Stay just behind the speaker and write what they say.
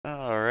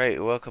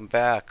Alright, welcome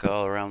back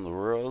all around the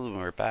world, and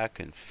we're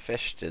back in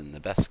Fishton, the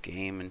best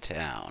game in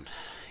town.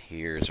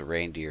 Here's a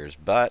reindeer's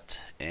butt,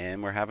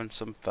 and we're having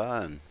some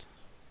fun.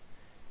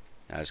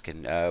 No, just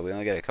kidding. We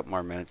only got a couple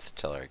more minutes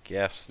till our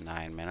gifts,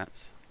 9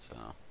 minutes, so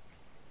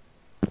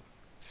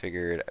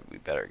figured we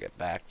better get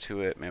back to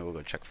it. Maybe we'll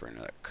go check for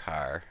another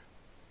car.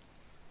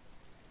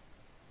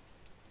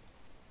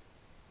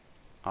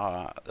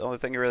 The only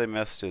thing I really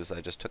missed is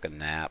I just took a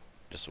nap,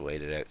 just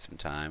waited out some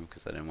time,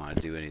 because I didn't want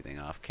to do anything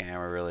off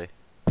camera, really.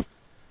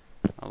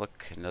 Oh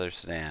look, another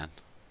sedan.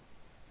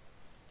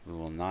 We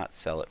will not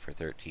sell it for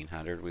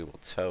 $1,300. We will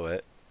tow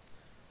it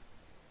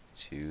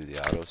to the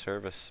auto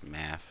service.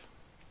 MAF.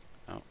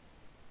 Oh.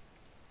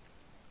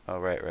 Oh,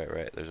 right.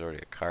 There's already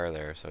a car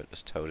there, so it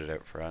just towed it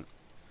out front.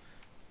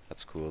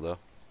 That's cool, though.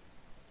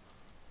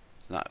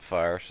 It's not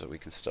far, so we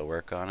can still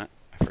work on it.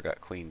 I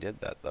forgot Queen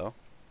did that, though.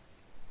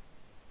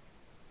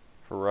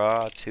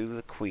 Hurrah to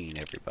the Queen,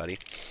 everybody.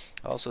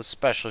 Also,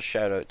 special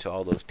shout out to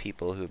all those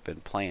people who've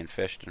been playing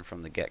Fishton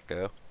from the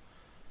get-go.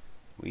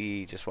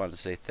 We just wanted to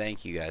say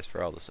thank you guys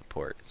for all the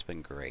support. It's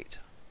been great.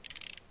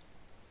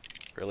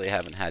 Really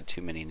haven't had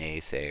too many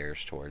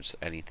naysayers towards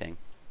anything.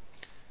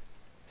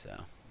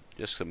 So,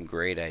 just some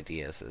great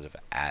ideas that have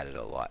added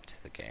a lot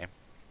to the game.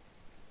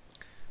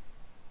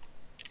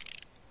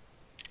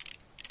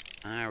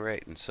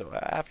 Alright, and so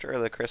after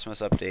the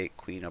Christmas update,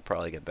 Queen will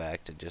probably get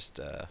back to just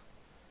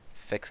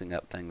fixing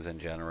up things in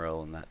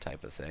general and that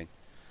type of thing.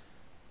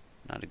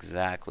 Not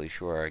exactly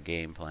sure our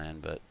game plan,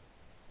 but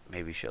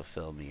maybe she'll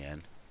fill me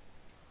in.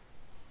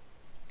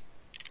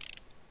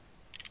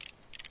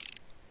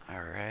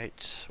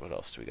 Alright, what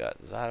else do we got?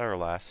 Is that our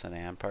last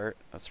sedan part?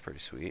 That's pretty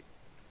sweet.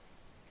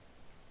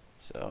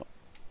 So,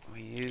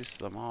 we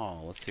used them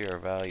all. Let's see our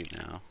value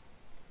now.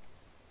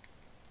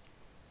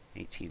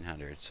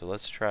 1,800. So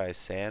let's try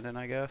Sandon,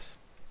 I guess.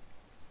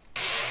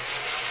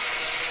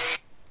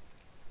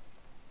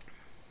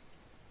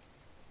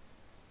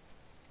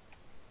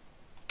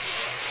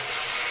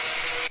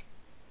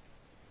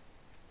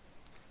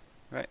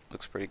 Right,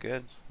 looks pretty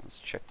good. Let's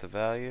check the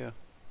value.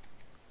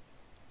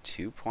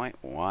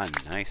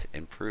 2.1. Nice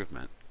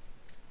improvement.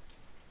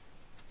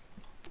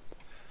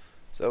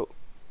 So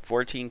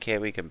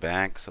 14K we can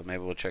bank, so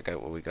maybe we'll check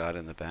out what we got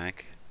in the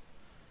bank,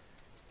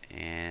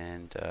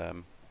 and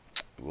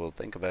we'll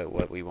think about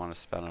what we want to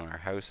spend on our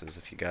houses.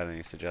 If you got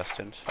any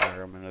suggestions,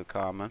 fire them in the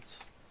comments.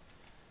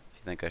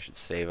 If you think I should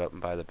save up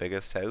and buy the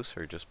biggest house,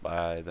 or just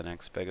buy the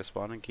next biggest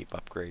one and keep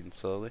upgrading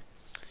slowly.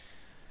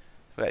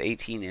 We got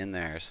 18 in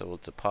there, so we'll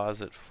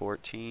deposit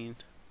 14.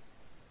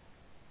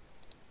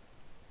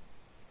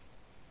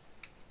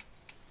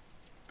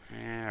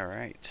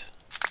 Alright.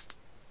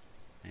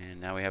 And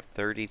now we have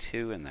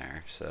 32 in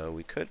there. So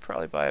we could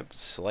probably buy a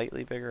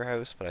slightly bigger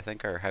house, but I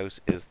think our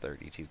house is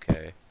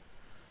 32K.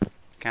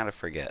 Kind of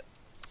forget,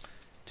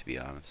 to be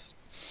honest.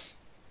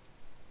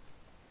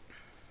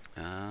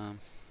 That's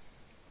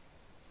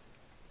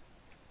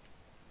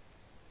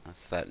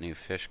that new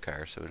fish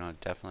car, so we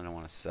definitely don't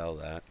want to sell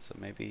that. So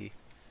maybe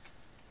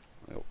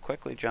we'll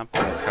quickly jump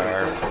in the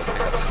car and we'll pick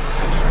up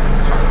some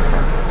fish car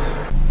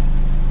parts.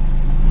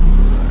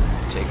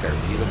 Take our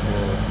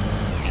beautiful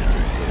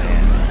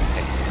sedan and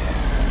pick it up.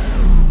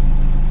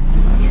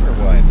 I'm not sure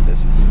why, but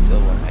this is still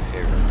one of my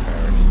favorite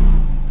cars.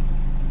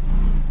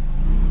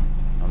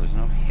 Oh, there's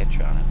no hitch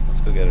on it. Let's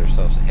go get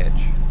ourselves a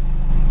hitch.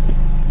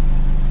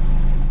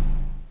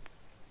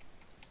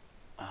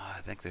 I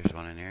think there's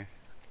one in here.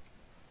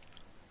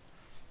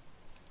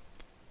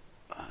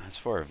 It's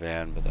for a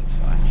van, but that's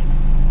fine.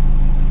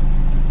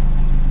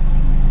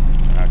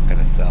 We're not going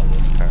to sell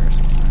this car, so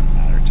it's not going to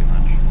matter too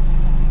much.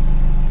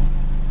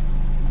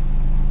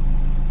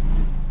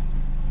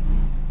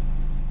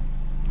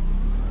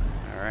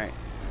 Alright,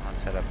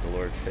 let's head up to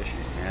Lord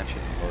Fishy's mansion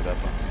and load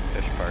up on some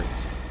fish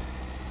parts.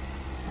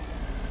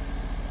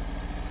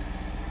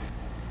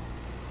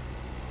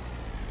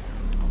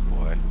 Oh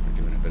boy, we're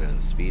doing a bit of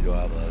a speed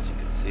wobble, as you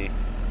can see,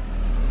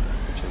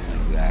 which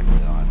isn't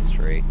exactly on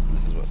straight.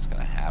 This is what's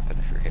going to happen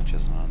if your hitch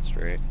isn't on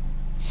straight.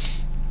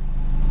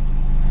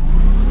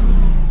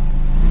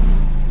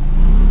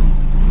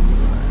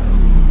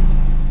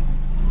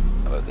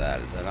 How about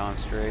that? Is that on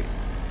straight?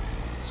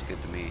 Looks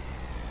good to me.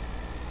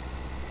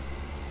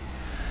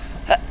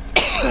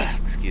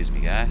 Excuse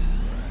me, guys.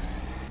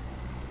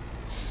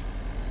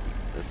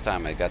 This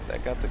time I got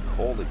the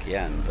cold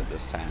again, but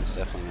this time it's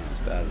definitely not as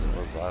bad as it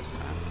was last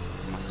time.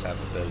 I must have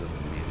a bit of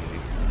immunity.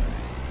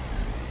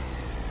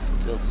 It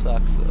still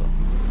sucks though.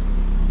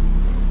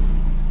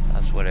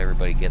 That's what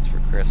everybody gets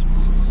for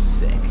Christmas.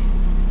 Sick.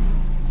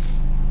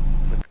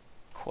 There's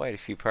quite a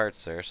few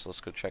parts there, so let's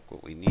go check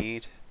what we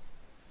need.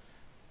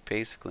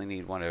 Basically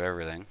need one of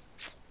everything.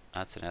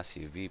 That's an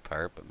SUV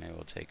part, but maybe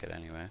we'll take it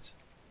anyways.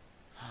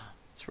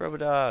 It's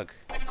Robodog.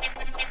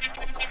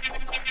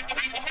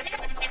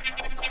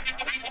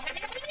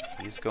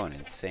 He's going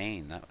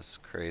insane. That was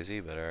crazy,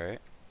 but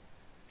alright.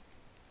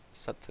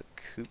 Is that the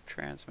coupe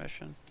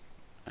transmission?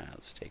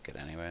 Let's take it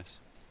anyways.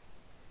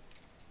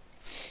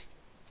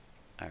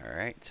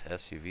 Alright,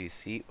 SUV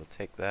seat, we'll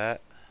take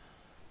that.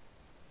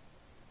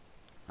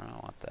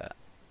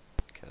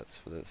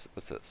 seats for this.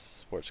 What's this?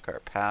 Sports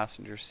car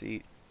passenger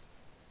seat.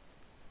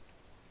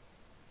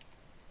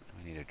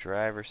 We need a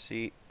driver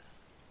seat.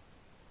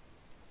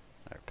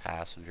 Our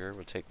passenger,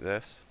 we'll take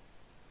this.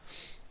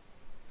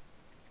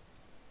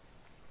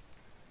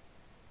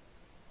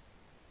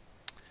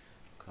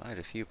 Quite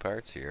a few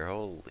parts here.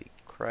 Holy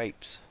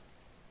cripes.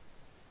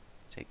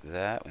 Take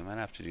that. We might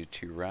have to do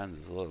 2 runs.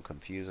 It's a little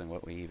confusing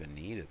what we even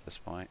need at this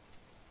point.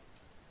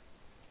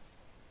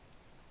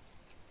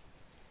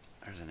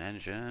 There's an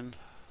engine.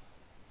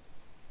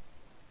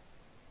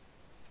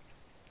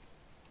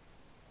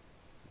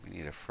 We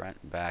need a front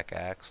and back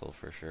axle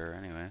for sure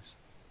anyways.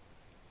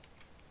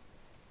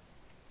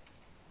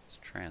 It's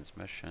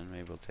transmission.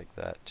 Maybe we'll take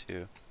that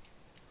too.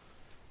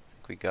 I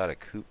think we got a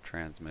coupe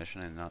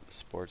transmission and not the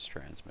sports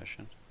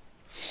transmission.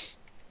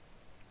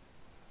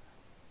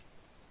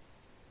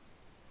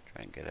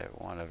 Try and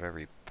get one of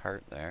every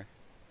part there.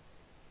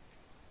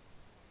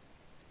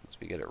 Once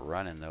we get it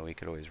running though, we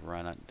could always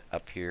run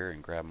up here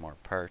and grab more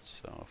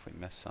parts, so if we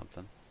miss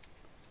something.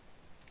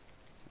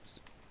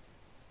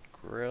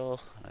 Grill,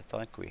 I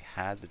think we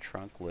had the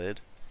trunk lid.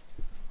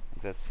 I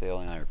think that's the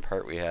only other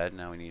part we had.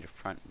 Now we need a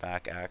front and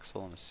back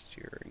axle and a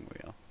steering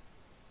wheel.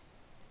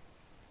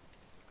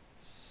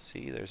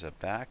 See, there's a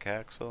back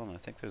axle and I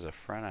think there's a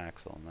front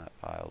axle in that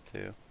pile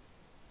too.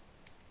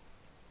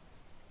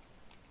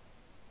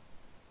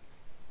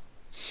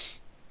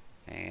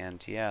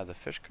 And yeah, the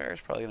fish car is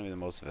probably going to be the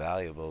most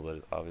valuable,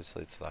 but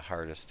obviously it's the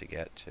hardest to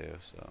get to,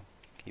 so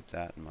keep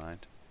that in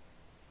mind.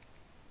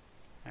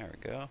 There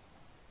we go.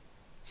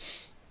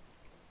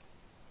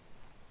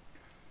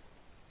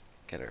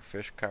 Get our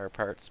fish car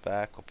parts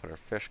back, we'll put our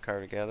fish car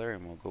together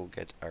and we'll go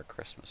get our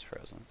Christmas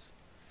presents.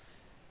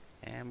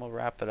 And we'll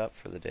wrap it up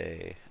for the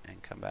day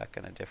and come back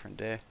on a different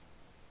day.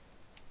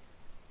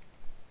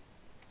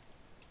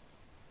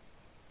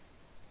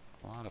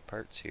 A lot of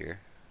parts here.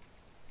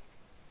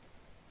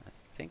 I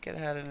think it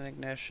had an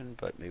ignition,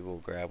 but maybe we'll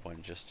grab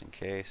one just in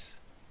case.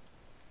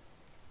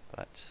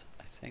 But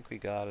I think we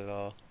got it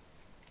all.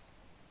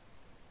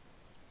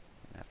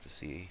 I have to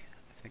see.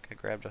 I think I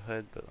grabbed a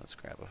hood, but let's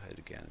grab a hood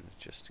again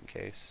just in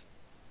case.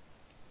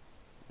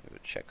 Maybe we'll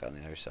check on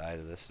the other side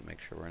of this and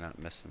make sure we're not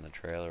missing the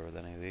trailer with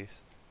any of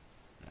these.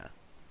 Yeah.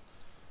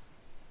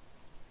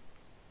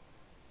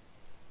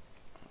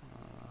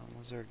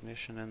 Was there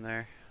ignition in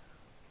there?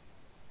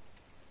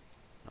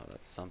 Oh,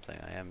 that's something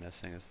I am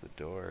missing is the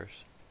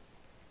doors.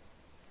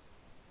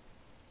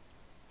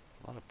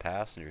 A lot of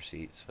passenger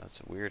seats.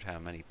 That's weird how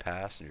many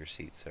passenger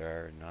seats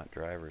there are and not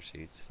driver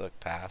seats. Look,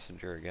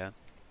 passenger again.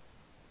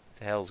 What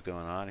the hell's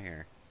going on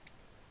here?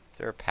 Is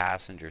there a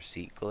passenger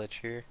seat glitch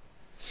here?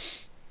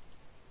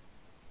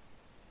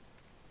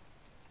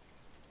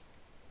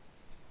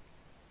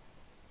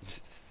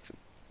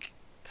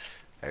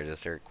 I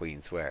just heard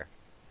Queen swear.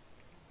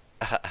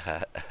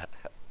 Alright,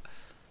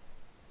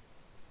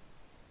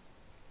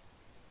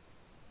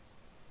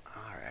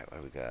 what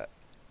do we got?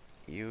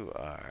 You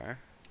are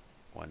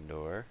one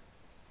door.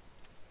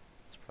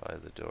 It's probably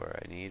the door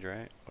I need,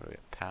 right? What do we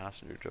got?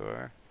 Passenger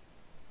door.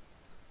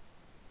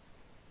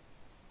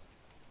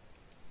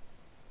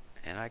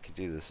 And I could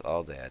do this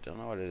all day. I don't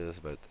know what it is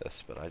about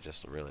this, but I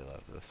just really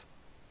love this.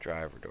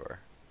 Driver door.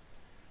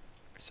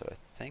 So I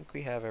think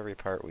we have every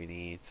part we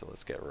need, so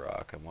let's get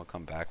rock and we'll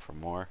come back for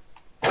more.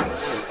 Remember,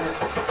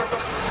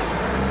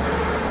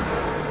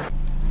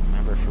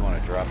 if you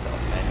want to drop down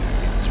menu with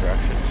the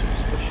instructions, you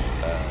just push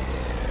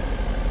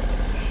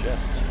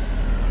shift.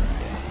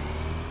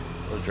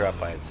 Yeah. It'll drop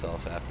by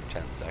itself after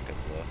 10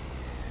 seconds though.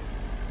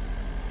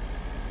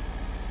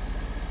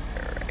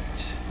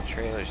 The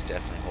trailer's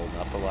definitely holding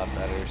up a lot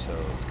better, so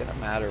it's gonna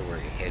matter where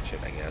you hitch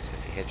it, I guess.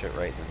 If you hitch it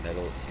right in the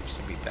middle, it seems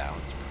to be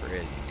balanced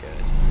pretty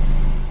good,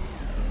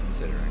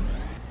 considering.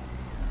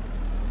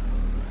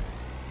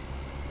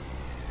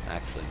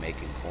 Actually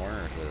making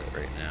corners with it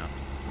right now.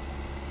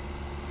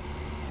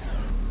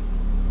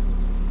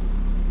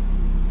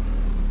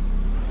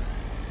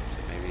 So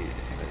maybe I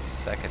think there's a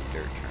second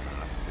dirt turn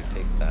off. If we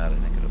take that, I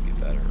think it'll be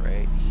better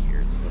right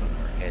here. It's a little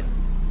more hidden.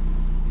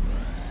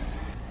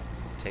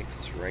 Takes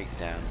us right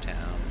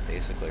downtown,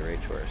 basically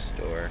right to our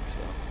store,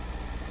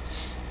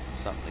 so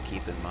something to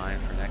keep in mind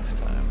for next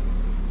time.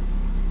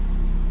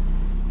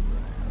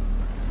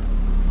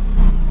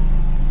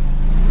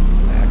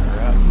 Back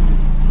her up.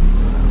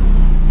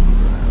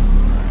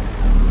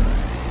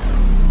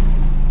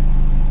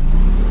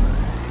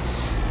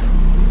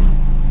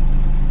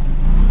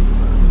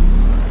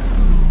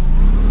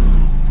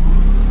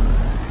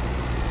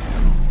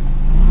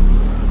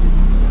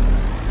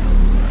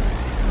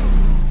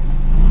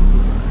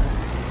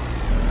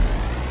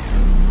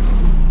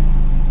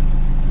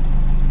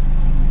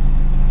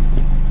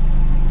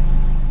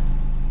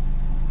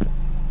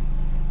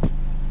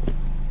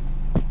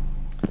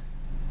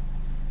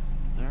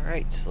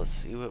 Alright, let's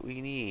see what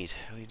we need.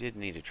 We did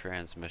need a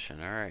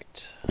transmission,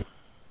 alright.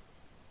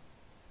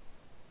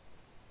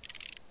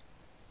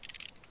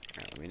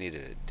 We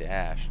needed a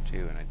dash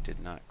too, and I did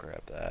not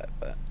grab that,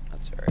 but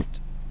that's alright.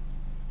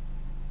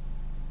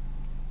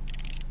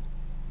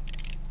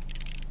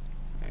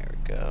 There we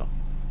go.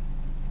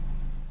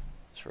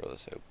 throw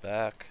this out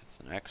back. It's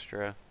an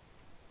extra.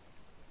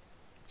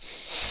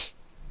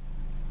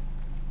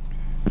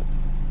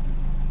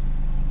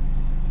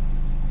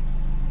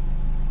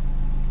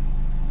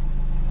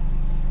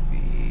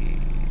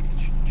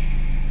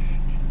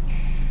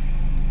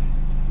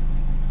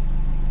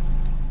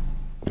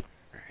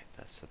 Alright,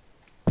 that's the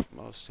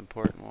most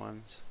important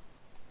ones.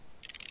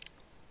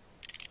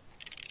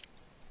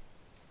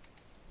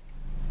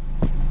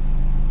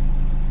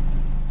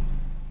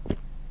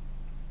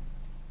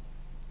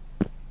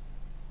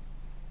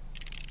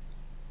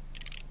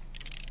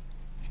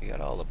 You got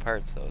all the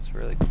parts though, it's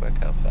really quick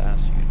how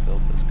fast you can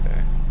build this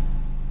car.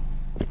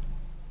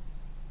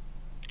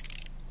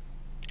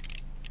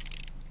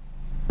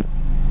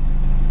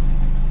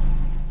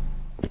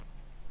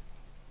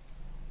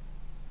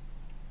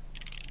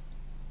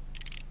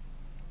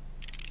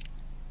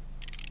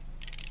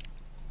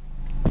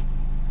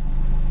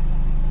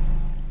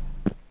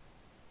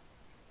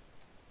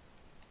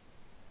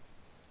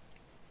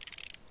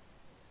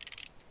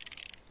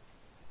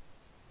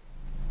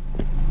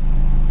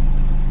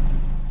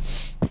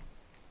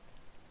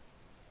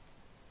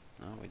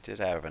 Did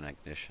have an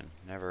ignition.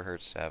 Never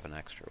hurts to have an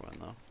extra one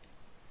though.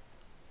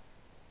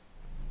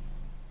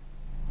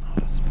 Oh,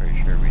 I was pretty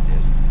sure we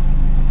did.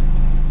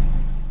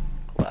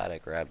 Glad I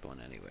grabbed one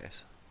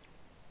anyways.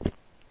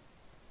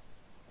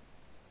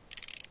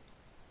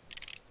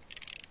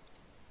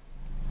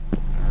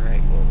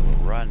 Alright, well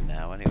we'll run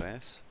now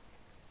anyways.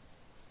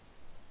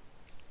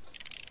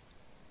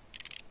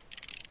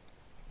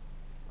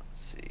 Let's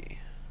see.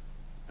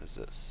 What is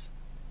this?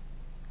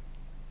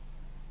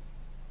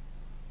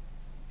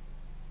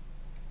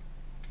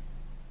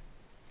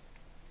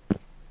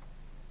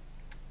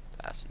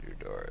 Passenger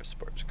door,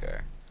 sports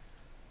car.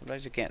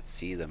 Sometimes you can't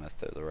see them if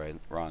they're the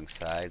wrong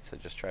side, so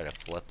just try to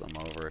flip them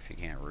over if you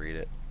can't read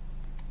it.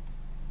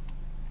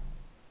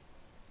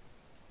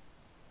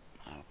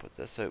 I'll put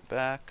this out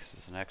back, 'cause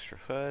it's an extra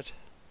hood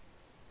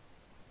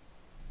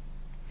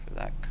for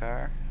that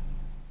car.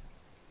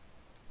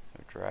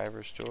 Our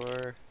driver's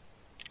door.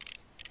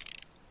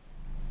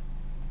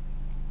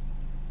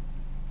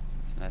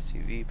 It's an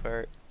SUV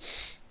part.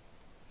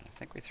 I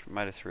think we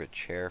might have threw a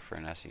chair for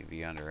an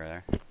SUV under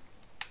there.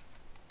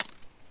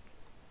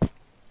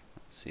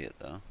 See it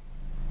though.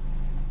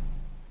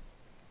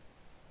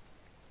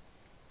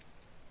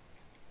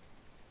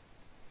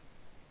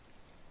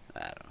 I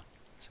don't know.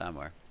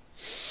 Somewhere.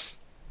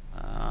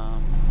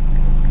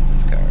 Okay, let's get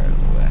this car out of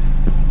the way.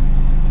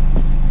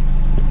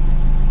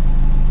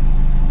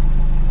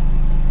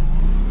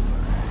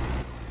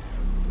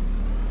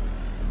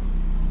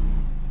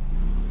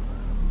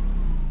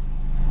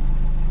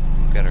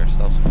 We'll get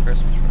ourselves some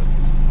Christmas presents.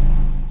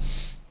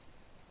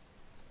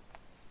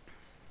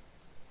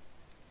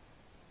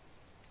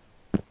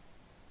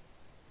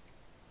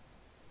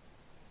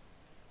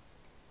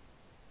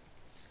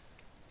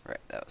 Right,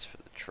 that was for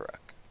the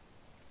truck.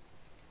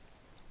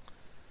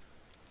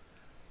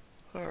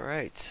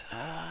 Alright.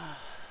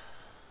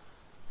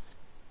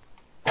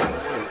 Let's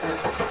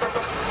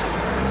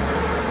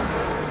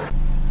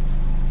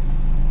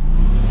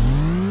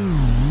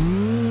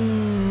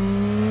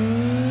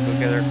go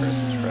get our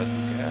Christmas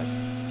present, guys.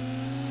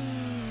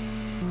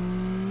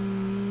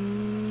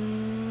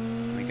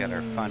 We got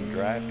our fun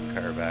driving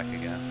car back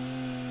again.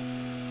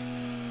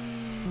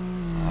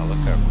 Oh, look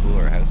how cool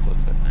our house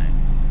looks at night.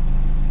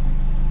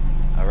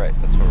 Alright,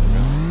 that's where we're going.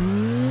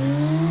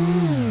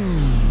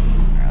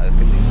 Alright, let's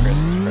get these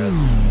Christmas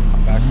presents and we'll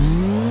come back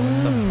tomorrow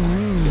at some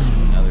point and get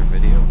another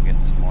video and get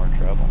in some more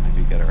trouble.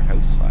 Maybe get our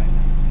house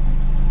finally.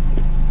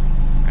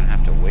 We're gonna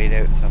have to wait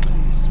out some of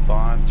these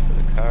spawns for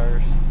the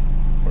cars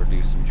or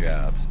do some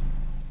jobs.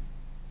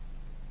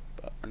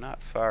 But we're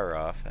not far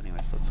off.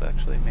 Anyways, let's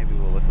actually, maybe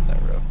we'll look at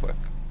that real quick.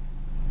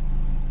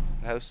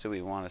 What house do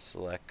we want to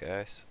select,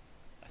 guys?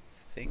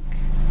 I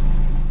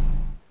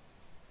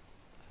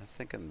was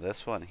thinking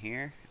this one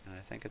here, and I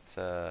think it's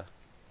I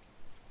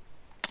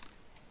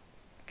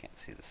can't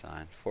see the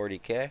sign.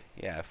 40K?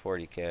 Yeah,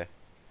 40K.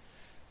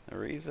 The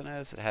reason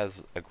is it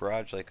has a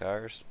garage like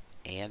ours,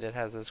 and it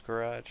has this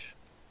garage.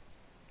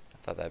 I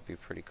thought that'd be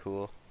pretty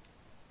cool.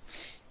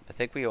 I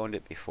think we owned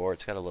it before.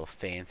 It's got a little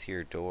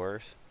fancier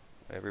doors.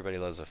 Everybody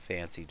loves a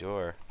fancy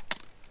door.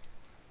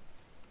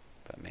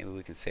 But maybe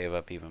we can save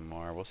up even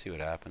more. We'll see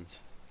what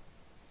happens.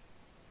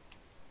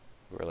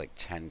 We're like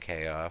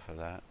 10K off of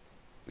that.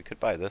 We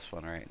could buy this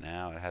one right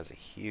now. It has a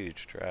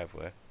huge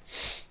driveway.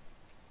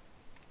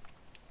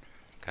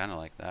 Kind of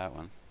like that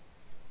one.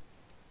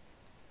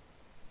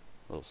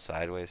 Little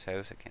sideways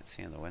house. I can't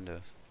see in the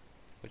windows.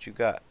 What you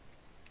got?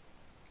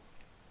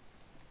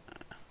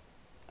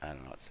 I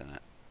don't know what's in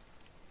it.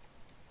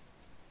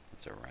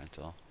 It's a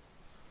rental.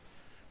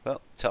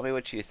 Well, tell me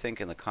what you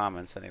think in the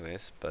comments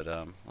anyways. But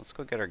let's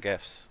go get our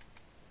gifts.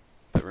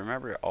 But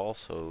remember to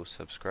also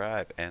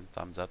subscribe and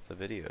thumbs up the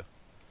video.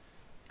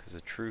 Because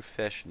a true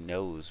fish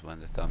knows when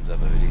to thumbs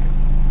up a video.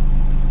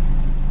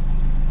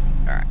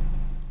 Alright,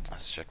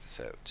 let's check this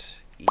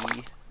out. E,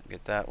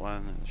 get that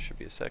one, and there should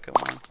be a second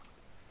one.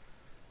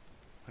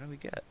 What do we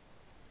get?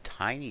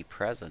 Tiny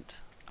present.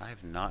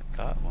 I've not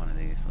got one of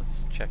these.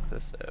 Let's check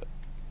this out.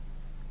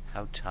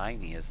 How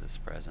tiny is this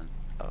present?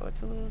 Oh,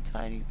 it's a little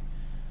tiny.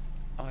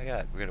 Oh my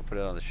god, we're gonna put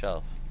it on the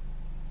shelf.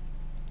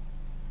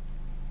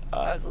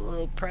 Oh, it's a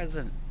little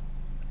present.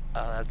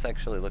 Oh, that's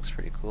actually looks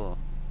pretty cool.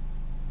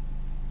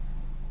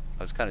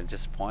 I was kind of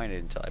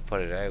disappointed until I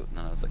put it out, and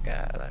then I was like,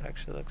 ah, that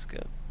actually looks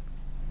good.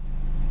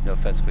 No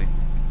offense, Queen.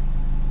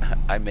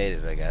 I made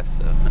it, I guess,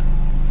 so.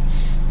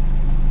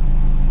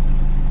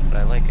 But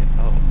I like it.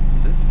 Oh,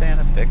 is this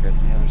Santa bigger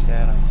than the other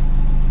Santas?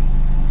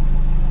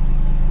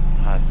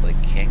 Oh, it's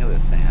like king of the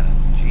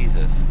Santas.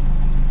 Jesus.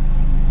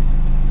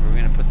 Where are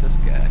we gonna put this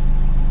guy?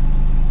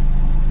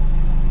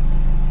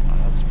 Oh,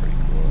 that looks pretty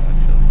cool,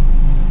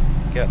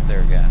 actually. Get up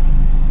there again.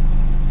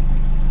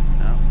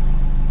 No?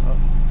 Oh.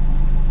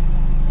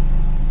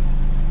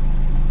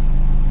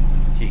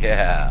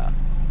 Yeah.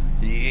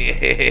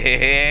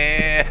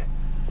 Yeah.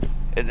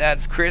 And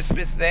that's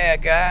Christmas there,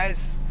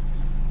 guys.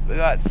 We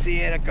got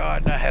Santa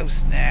God in the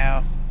house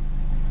now.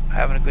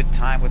 Having a good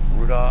time with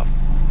Rudolph.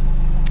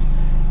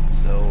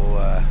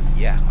 So,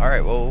 yeah.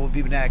 Alright, well, we'll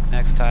be back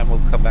next time.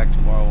 We'll come back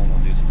tomorrow and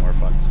we'll do some more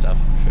fun stuff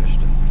in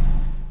Fishton.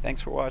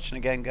 Thanks for watching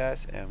again,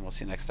 guys, and we'll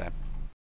see you next time.